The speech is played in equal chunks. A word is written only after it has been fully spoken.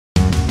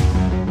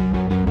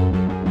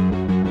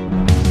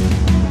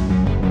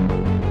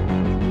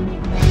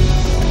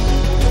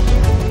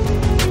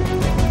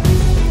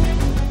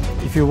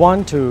If you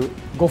want to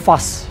go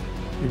fast,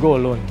 you go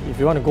alone. If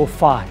you want to go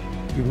far,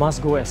 you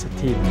must go as a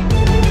team.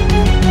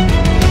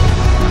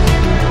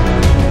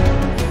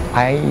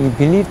 I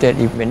believe that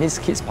when these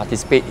kids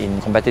participate in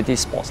competitive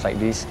sports like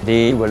this,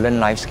 they will learn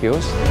life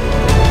skills.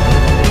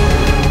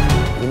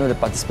 The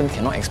participant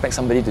cannot expect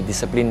somebody to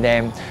discipline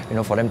them,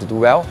 for them to do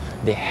well.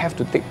 They have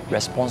to take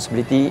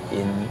responsibility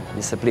in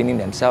disciplining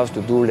themselves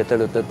to do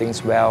little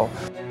things well.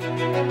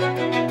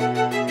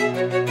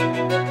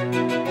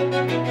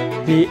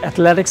 The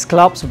athletics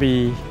clubs will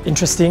be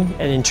interesting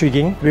and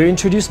intriguing. We'll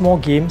introduce more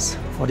games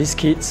for these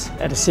kids.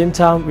 At the same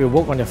time, we'll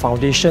work on their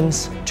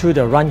foundations through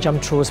the Run,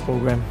 Jump, Throws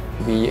program.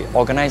 We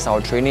organize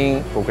our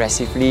training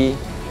progressively,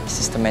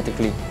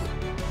 systematically.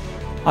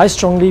 I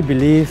strongly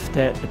believe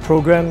that the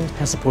program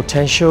has the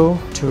potential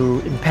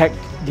to impact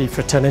the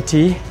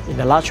fraternity in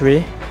a large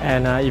way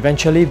and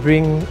eventually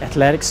bring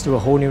athletics to a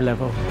whole new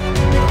level.